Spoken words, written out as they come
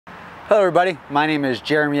Hello everybody, my name is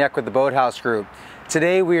Jeremy Eck with the Boathouse Group.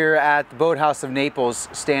 Today we're at the Boathouse of Naples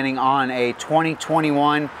standing on a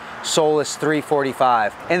 2021 Solace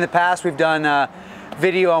 345. In the past we've done a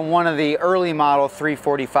video on one of the early model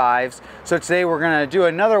 345s. So today we're going to do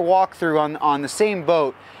another walkthrough on the same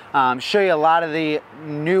boat, show you a lot of the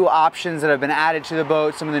new options that have been added to the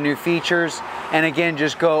boat, some of the new features, and again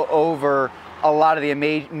just go over a lot of the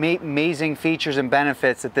amazing features and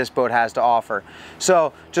benefits that this boat has to offer.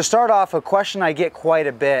 So to start off, a question I get quite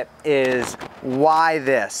a bit is why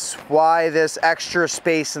this? Why this extra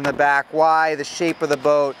space in the back? Why the shape of the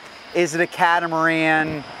boat? Is it a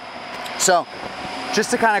catamaran? So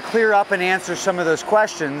just to kind of clear up and answer some of those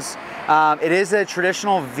questions, it is a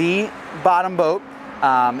traditional V bottom boat.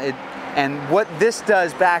 And what this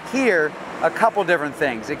does back here, a couple different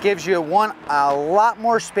things. It gives you a lot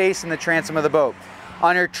more space in the transom of the boat.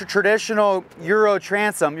 On your traditional Euro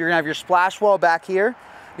transom, you're gonna have your splash wall back here.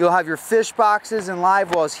 You'll have your fish boxes and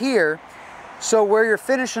live wells here. So where you're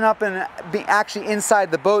finishing up and actually inside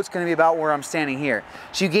the boat is gonna be about where I'm standing here.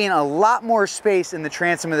 So you gain a lot more space in the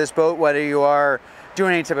transom of this boat, whether you are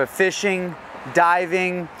doing any type of fishing,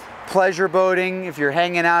 diving, pleasure boating. If you're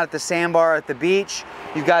hanging out at the sandbar at the beach,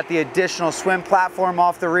 you've got the additional swim platform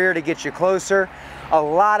off the rear to get you closer. A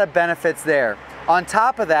lot of benefits there. On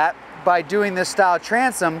top of that, by doing this style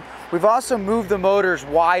transom, we've also moved the motors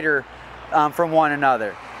wider from one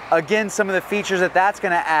another. Again, some of the features that's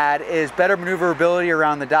going to add is better maneuverability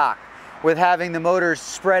around the dock. With having the motors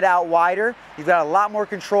spread out wider, you've got a lot more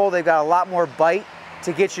control, they've got a lot more bite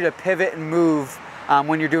to get you to pivot and move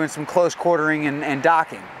when you're doing some close quartering and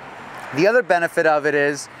docking. The other benefit of it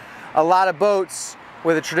is a lot of boats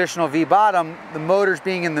with a traditional V bottom, the motors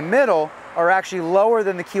being in the middle are actually lower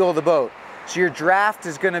than the keel of the boat. So your draft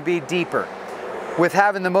is going to be deeper. With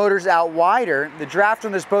having the motors out wider, the draft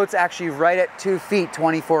on this boat's actually right at 2 feet,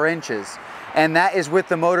 24 inches. And that is with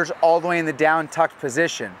the motors all the way in the down tucked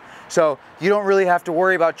position. So you don't really have to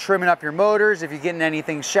worry about trimming up your motors. If you're getting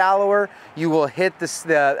anything shallower, you will hit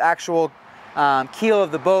the actual keel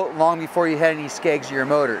of the boat long before you hit any skegs of your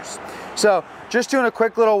motors. So just doing a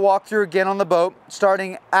quick little walkthrough again on the boat,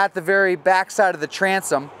 starting at the very back side of the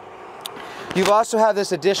transom. You also have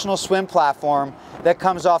this additional swim platform that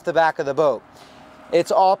comes off the back of the boat.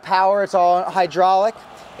 It's all power, it's all hydraulic.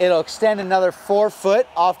 It'll extend another 4 foot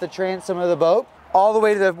off the transom of the boat, all the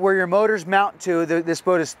way to where your motors mount to. This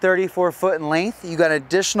boat is 34 foot in length. You got an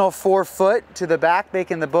additional 4 foot to the back,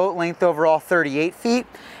 making the boat length overall 38 feet.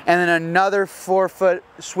 And then another 4 foot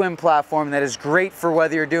swim platform that is great for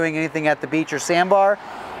whether you're doing anything at the beach or sandbar,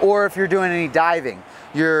 or if you're doing any diving.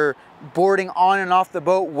 You're boarding on and off the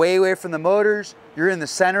boat way away from the motors. You're in the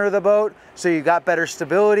center of the boat, so you got better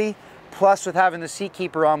stability. Plus with having the seat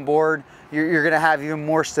keeper on board, you're gonna have even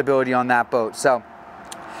more stability on that boat. So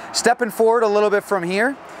stepping forward a little bit from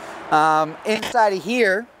here, inside of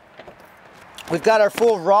here, we've got our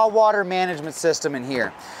full raw water management system in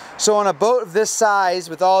here. So on a boat of this size,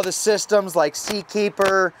 with all the systems like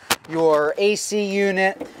Seakeeper, your AC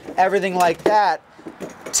unit, everything like that,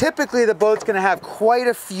 typically the boat's gonna have quite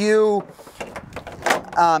a few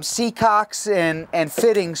seacocks and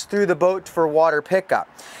fittings through the boat for water pickup.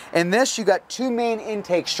 In this, you got 2 main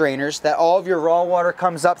intake strainers that all of your raw water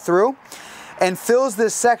comes up through and fills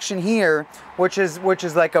this section here, which is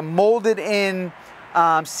like a molded in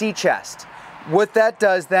sea chest. What that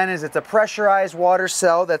does then is it's a pressurized water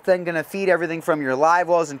cell that's then going to feed everything from your live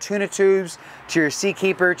wells and tuna tubes to your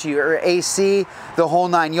Seakeeper to your AC, the whole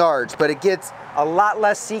 9 yards. But it gets a lot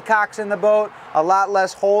less seacocks in the boat, a lot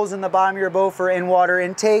less holes in the bottom of your boat for in-water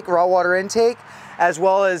intake, raw water intake, as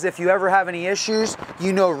well as if you ever have any issues,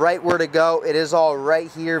 you know right where to go. It is all right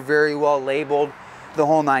here, very well labeled, the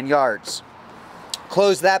whole 9 yards.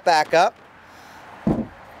 Close that back up.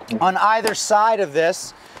 On either side of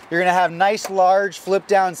this, you're gonna have nice large flip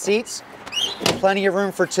down seats, plenty of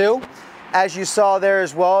room for 2. As you saw there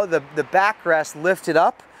as well, the backrest lifted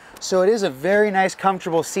up. So it is a very nice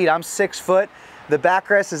comfortable seat. I'm 6 foot. The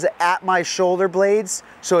backrest is at my shoulder blades,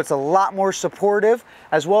 so it's a lot more supportive,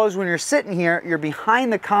 as well as when you're sitting here, you're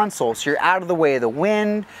behind the console, so you're out of the way of the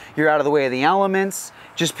wind, you're out of the way of the elements,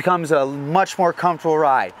 just becomes a much more comfortable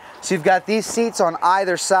ride. So you've got these seats on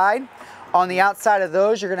either side. On the outside of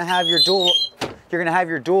those, you're gonna have your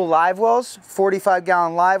dual live wells,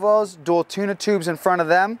 45-gallon live wells, dual tuna tubes in front of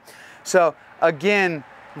them. So again,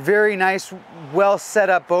 very nice, well set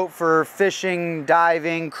up boat for fishing,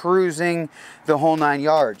 diving, cruising, the whole 9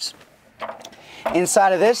 yards.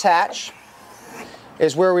 Inside of this hatch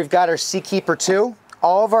is where we've got our Seakeeper 2.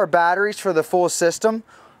 All of our batteries for the full system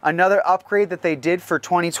Another upgrade that they did for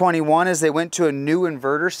 2021 is they went to a new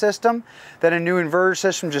inverter system. That a new inverter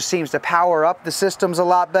system just seems to power up the systems a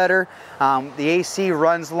lot better. The AC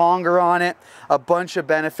runs longer on it. A bunch of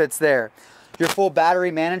benefits there. Your full battery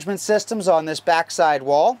management systems on this backside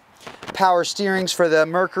wall. Power steerings for the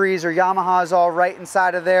Mercuries or Yamahas all right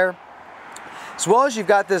inside of there. As well as you've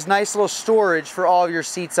got this nice little storage for all of your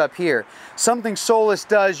seats up here. Something Solace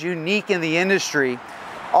does unique in the industry.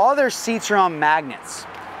 All their seats are on magnets.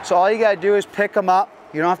 So all you gotta do is pick them up.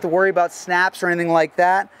 You don't have to worry about snaps or anything like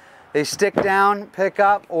that. They stick down, pick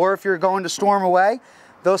up, or if you're going to store them away,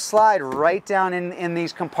 they'll slide right down in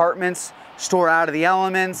these compartments, store out of the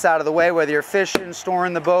elements, out of the way, whether you're fishing,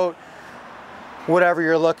 storing the boat, whatever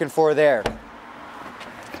you're looking for there.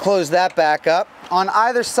 Close that back up. On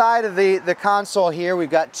either side of the console here, we've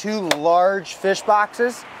got two large fish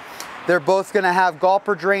boxes. They're both gonna have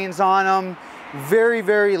gulper drains on them. Very,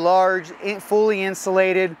 very large, fully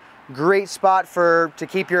insulated. Great spot to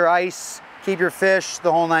keep your ice, keep your fish,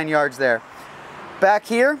 the whole 9 yards there. Back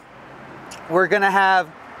here, we're gonna have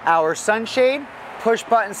our sunshade. Push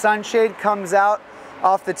button sunshade comes out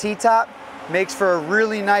off the T-top. Makes for a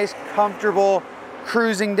really nice, comfortable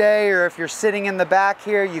cruising day, or if you're sitting in the back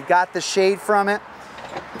here, you've got the shade from it.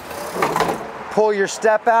 Pull your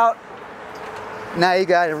step out. Now you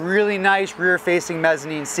got a really nice rear-facing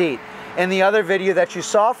mezzanine seat. In the other video that you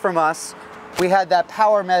saw from us, we had that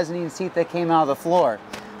power mezzanine seat that came out of the floor.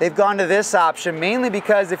 They've gone to this option mainly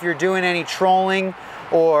because if you're doing any trolling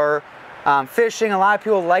or fishing, a lot of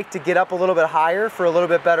people like to get up a little bit higher for a little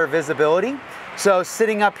bit better visibility. So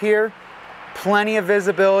sitting up here, plenty of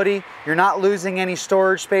visibility. You're not losing any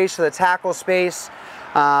storage space for the tackle space.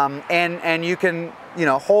 And you can,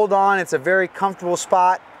 hold on. It's a very comfortable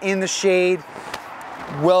spot in the shade.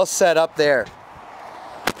 Well set up there.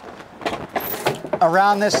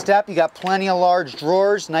 Around this step, you got plenty of large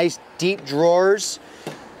drawers, nice deep drawers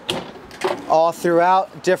all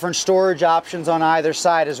throughout, different storage options on either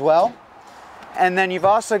side as well. And then you've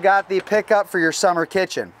also got the pickup for your summer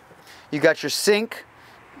kitchen. You got your sink,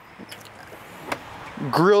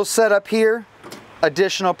 grill set up here,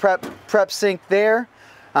 additional prep sink there,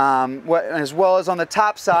 as well as on the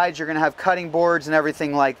top sides, you're gonna have cutting boards and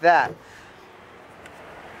everything like that.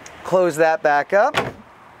 Close that back up.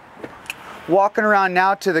 Walking around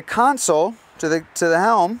now to the console, to the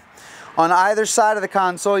helm. On either side of the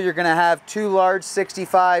console, you're gonna have two large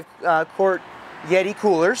 65 quart Yeti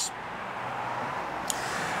coolers.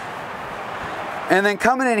 And then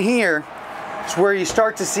coming in here is where you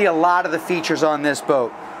start to see a lot of the features on this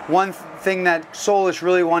boat. One thing that Solace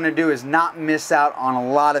really want to do is not miss out on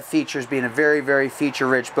a lot of features, being a very, very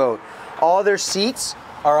feature-rich boat. All their seats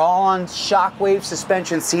are all on shockwave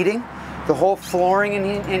suspension seating. The whole flooring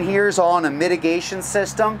in here is all on a mitigation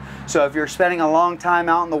system. So if you're spending a long time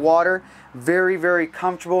out in the water, very, very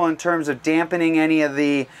comfortable in terms of dampening any of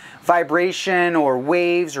the vibration or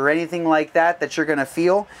waves or anything like that you're gonna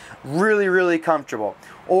feel. Really, really comfortable.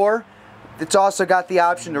 Or it's also got the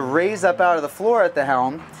option to raise up out of the floor at the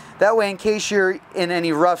helm. That way, in case you're in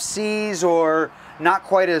any rough seas or not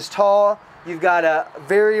quite as tall, you've got a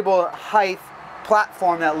variable height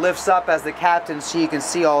platform that lifts up as the captain so you can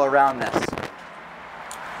see all around this.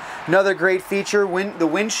 Another great feature, the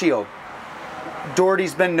windshield.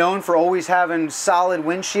 Doherty's been known for always having solid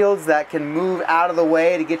windshields that can move out of the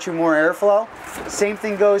way to get you more airflow. Same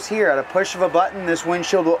thing goes here. At a push of a button, this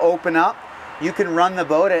windshield will open up. You can run the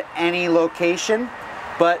boat at any location,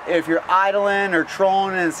 but if you're idling or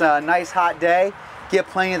trolling and it's a nice hot day, get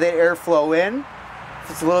plenty of the airflow in. If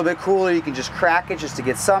it's a little bit cooler, you can just crack it just to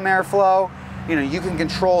get some airflow. You can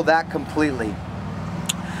control that completely.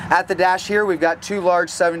 At the dash here, we've got two large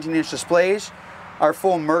 17-inch displays. Our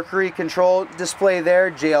full Mercury control display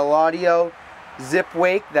there, JL Audio, Zip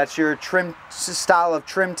Wake, that's your trim style of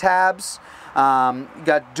trim tabs. You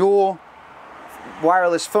got dual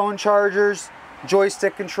wireless phone chargers,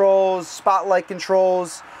 joystick controls, spotlight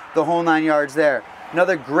controls, the whole 9 yards there.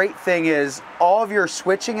 Another great thing is all of your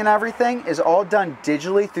switching and everything is all done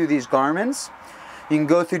digitally through these Garmins. You can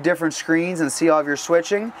go through different screens and see all of your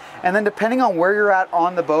switching. And then depending on where you're at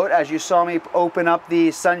on the boat, as you saw me open up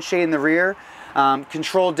the sunshade in the rear,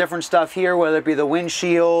 control different stuff here, whether it be the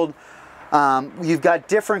windshield. You've got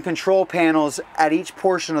different control panels at each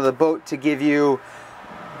portion of the boat to give you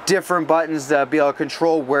different buttons to be able to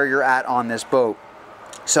control where you're at on this boat.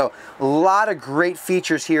 So a lot of great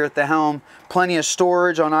features here at the helm. Plenty of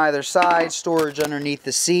storage on either side, storage underneath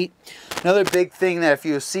the seat. Another big thing that if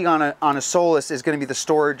you see on a Solace is going to be the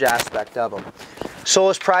storage aspect of them.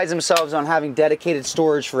 Solace prides themselves on having dedicated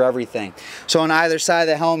storage for everything. So on either side of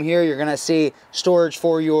the helm here, you're gonna see storage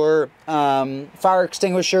for your fire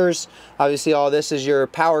extinguishers. Obviously all this is your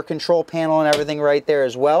power control panel and everything right there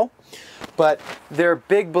as well. But they're a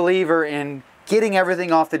big believer in getting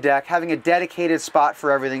everything off the deck, having a dedicated spot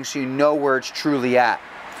for everything so you know where it's truly at.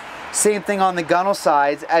 Same thing on the gunnel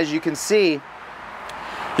sides. As you can see,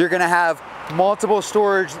 you're gonna have multiple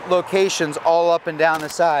storage locations all up and down the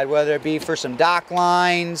side, whether it be for some dock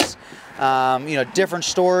lines, you know, different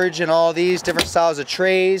storage in all these different styles of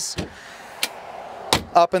trays.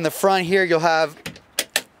 Up in the front here, you'll have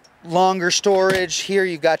longer storage. Here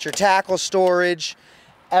you've got your tackle storage.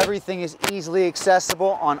 Everything is easily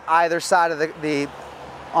accessible on either side of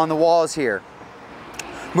on the walls here.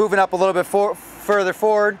 Moving up a little bit further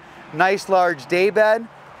forward, nice large day bed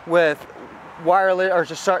with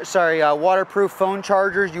wireless, or waterproof phone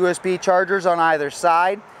chargers, USB chargers on either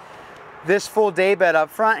side. This full day bed up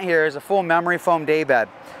front here is a full memory foam day bed.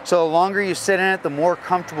 So the longer you sit in it, the more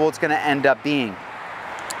comfortable it's going to end up being.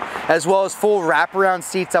 As well as full wraparound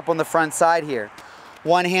seats up on the front side here.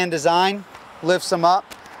 One hand design, lifts them up.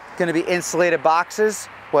 Going to be insulated boxes,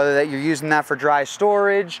 whether that you're using that for dry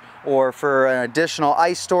storage or for an additional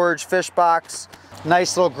ice storage fish box.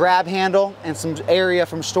 Nice little grab handle and some area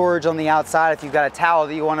from storage on the outside if you've got a towel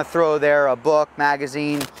that you want to throw there, a book,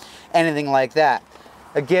 magazine, anything like that.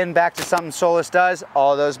 Again, back to something Solace does,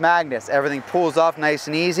 all those magnets. Everything pulls off nice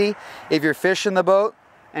and easy. If you're fishing the boat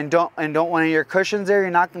and don't want your cushions there,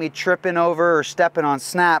 you're not going to be tripping over or stepping on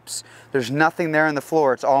snaps. There's nothing there in the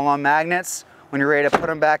floor. It's all on magnets. When you're ready to put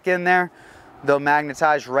them back in there, they'll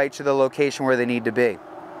magnetize right to the location where they need to be.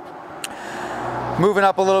 Moving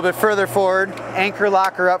up a little bit further forward, anchor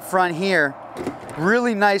locker up front here.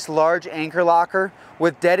 Really nice large anchor locker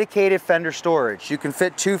with dedicated fender storage. You can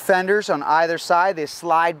fit 2 fenders on either side. They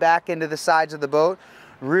slide back into the sides of the boat.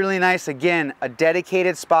 Really nice, again, a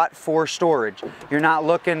dedicated spot for storage. You're not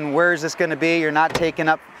looking, where is this gonna be? You're not taking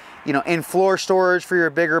up, you know, in-floor storage for your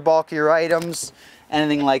bigger, bulkier items,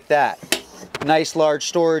 anything like that. Nice large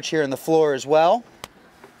storage here on the floor as well.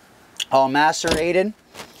 All macerated.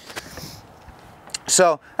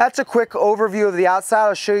 So that's a quick overview of the outside.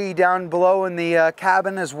 I'll show you down below in the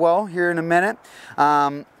cabin as well here in a minute.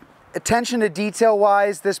 Attention to detail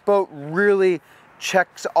wise, this boat really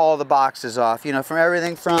checks all the boxes off. You know, from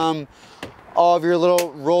everything from all of your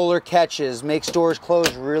little roller catches, makes doors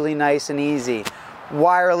close really nice and easy.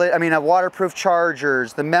 Waterproof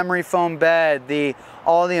chargers, the memory foam bed,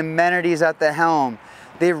 all the amenities at the helm.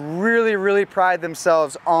 They really pride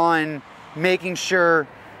themselves on making sure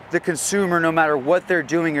the consumer, no matter what they're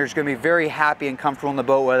doing, is going to be very happy and comfortable in the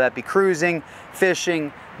boat, whether that be cruising,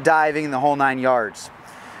 fishing, diving, the whole 9 yards.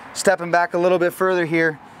 Stepping back a little bit further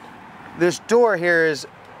here, this door here is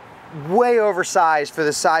way oversized for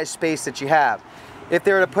the size space that you have. If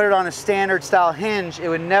they were to put it on a standard style hinge, it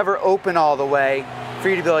would never open all the way for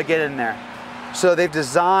you to be able to get in there. So they've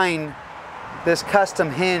designed this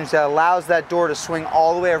custom hinge that allows that door to swing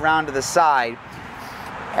all the way around to the side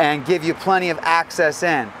and give you plenty of access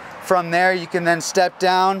in. From there, you can then step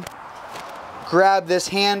down, grab this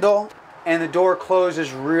handle, and the door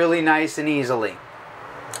closes really nice and easily.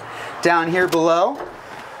 Down here below,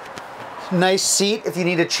 nice seat if you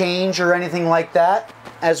need a change or anything like that,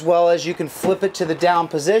 as well as you can flip it to the down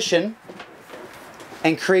position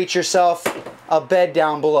and create yourself a bed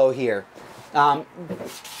down below here.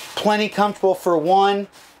 Plenty comfortable for 1,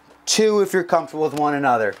 2 if you're comfortable with one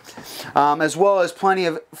another. As well as plenty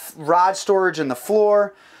of rod storage in the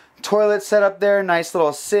floor, toilet set up there, nice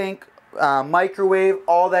little sink, microwave,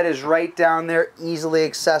 all that is right down there, easily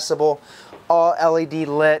accessible, all LED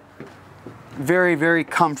lit. Very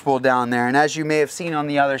comfortable down there. And as you may have seen on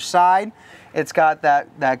the other side, it's got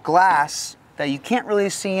that glass that you can't really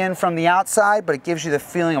see in from the outside, but it gives you the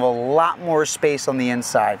feeling of a lot more space on the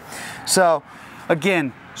inside. So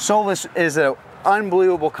again, Solace is an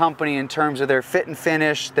unbelievable company in terms of their fit and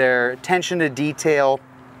finish, their attention to detail,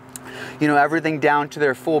 you know, everything down to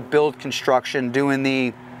their full build construction, doing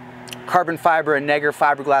the carbon fiber and negative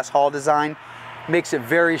fiberglass hull design. Makes it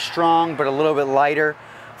very strong, but a little bit lighter.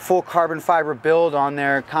 Full carbon fiber build on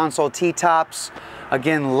their console T-tops.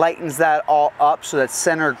 Again, lightens that all up so that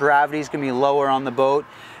center of gravity is going to be lower on the boat.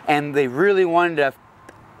 And they really wanted to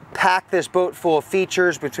pack this boat full of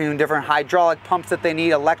features between different hydraulic pumps that they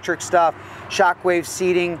need, electric stuff, shockwave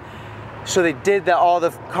seating. So they did all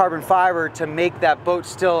the carbon fiber to make that boat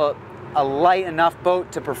still a light enough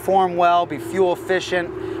boat to perform well, be fuel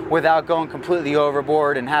efficient without going completely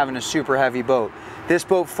overboard and having a super heavy boat. This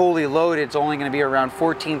boat fully loaded is only going to be around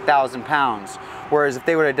 14,000 pounds, Whereas if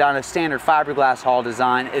they would have done a standard fiberglass hull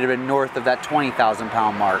design, it'd have been north of that 20,000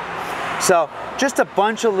 pound mark. So just a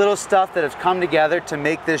bunch of little stuff that has come together to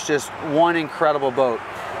make this just one incredible boat.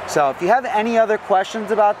 So if you have any other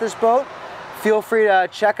questions about this boat, feel free to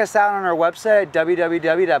check us out on our website at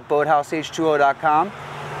www.boathouseH2o.com.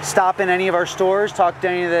 Stop in any of our stores, talk to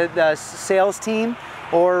any of the sales team,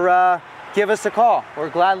 or give us a call. We're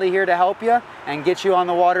gladly here to help you and get you on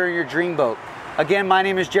the water in your dream boat. Again, my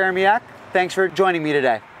name is Jeremy Eck. Thanks for joining me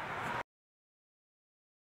today.